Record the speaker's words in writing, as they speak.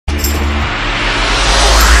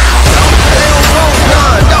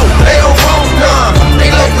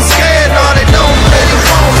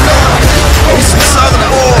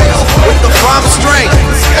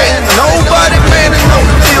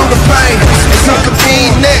who could be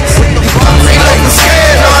next? They looking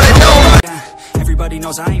scared, all they know. Everybody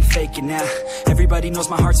knows I ain't faking now. Everybody knows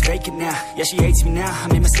my heart's vacant now. Yeah, she hates me now, I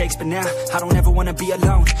made mistakes, but now I don't ever wanna be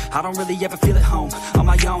alone. I don't really ever feel at home. On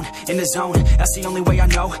my own, in the zone, that's the only way I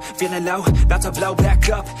know. Feeling low, about to blow back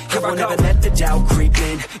up. Here I won't ever let the doubt creep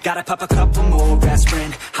in. Gotta pop a couple more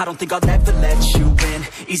aspirin. I don't think I'll ever let you in.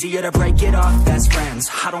 Easier to break it off best friends.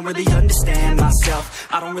 I don't really understand myself.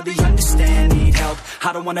 I don't really understand, need help.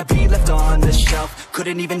 I don't wanna be left on the shelf.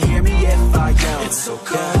 Couldn't even hear me if I yelled. It's so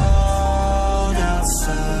cold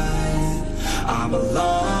outside, I'm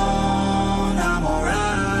alone, I'm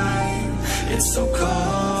alright. It's so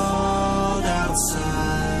cold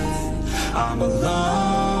outside, I'm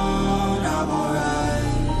alone, I'm alright.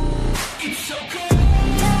 It's so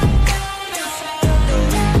cold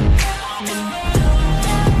outside, I'm alone,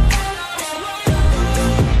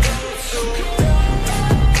 it's so cold outside,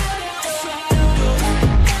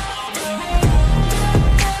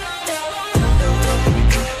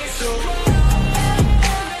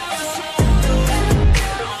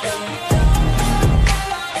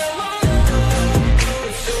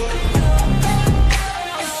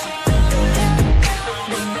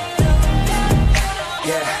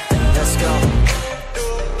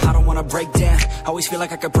 break down, always feel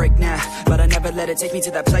like I could break now, but I never let it take me to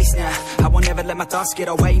that place now. I won't ever let my thoughts get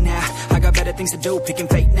away now. I got better things to do, picking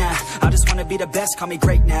fate now. I just wanna be the best, call me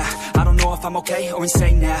great now. I don't know if I'm okay or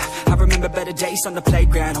insane now. I remember better days on the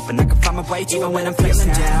playground, hoping I can find my way. Even when I'm feeling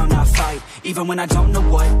down, I fight. Even when I don't know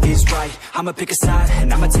what is right, I'ma pick a side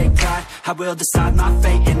and I'ma take pride. I will decide my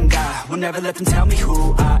fate and I will never let them tell me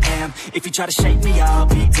who I am. If you try to shake me, I'll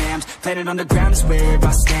be damned. Planet on the ground is where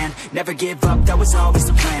I stand. Never give up, that was always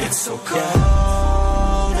the plan. It's so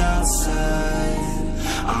cold outside,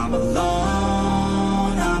 I'm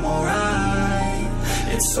alone, I'm alright.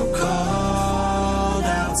 It's so cold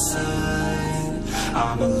outside,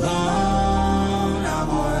 I'm alone, I'm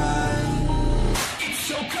alright. It's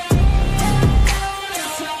so cold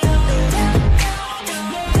outside, I'm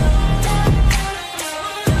alone, it's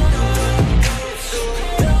so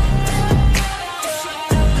cold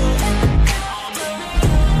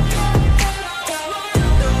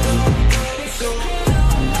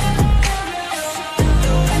outside,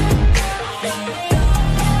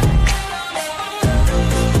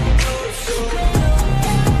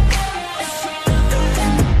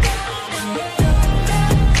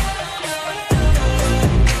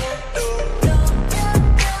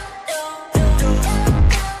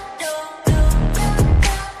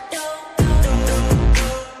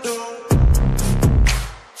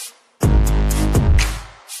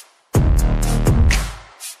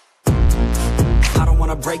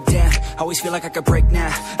 break down, always feel like I could break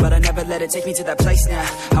now, but I never let it take me to that place now.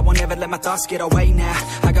 I won't ever let my thoughts get away now.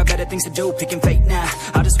 I got better things to do, picking fate now.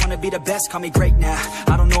 I just wanna be the best, call me great now.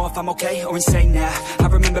 I don't know if I'm okay or insane now. I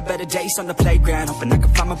remember better days on the playground, hoping I can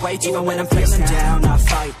find my way. Even when I'm feeling down, I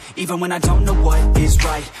fight. Even when I don't know what is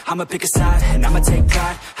right, I'ma pick a side and I'ma take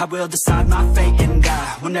pride. I will decide my fate and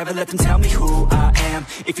I will never let them tell me who I am.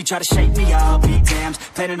 If you try to shake me, I'll be damned.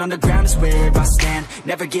 Planet on the ground is where I stand.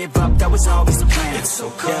 Never give up, that was always the plan. It's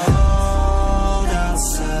so cold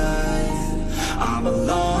outside, I'm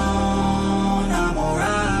alone, I'm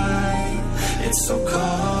alright. It's so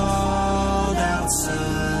cold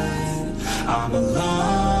outside, I'm alone.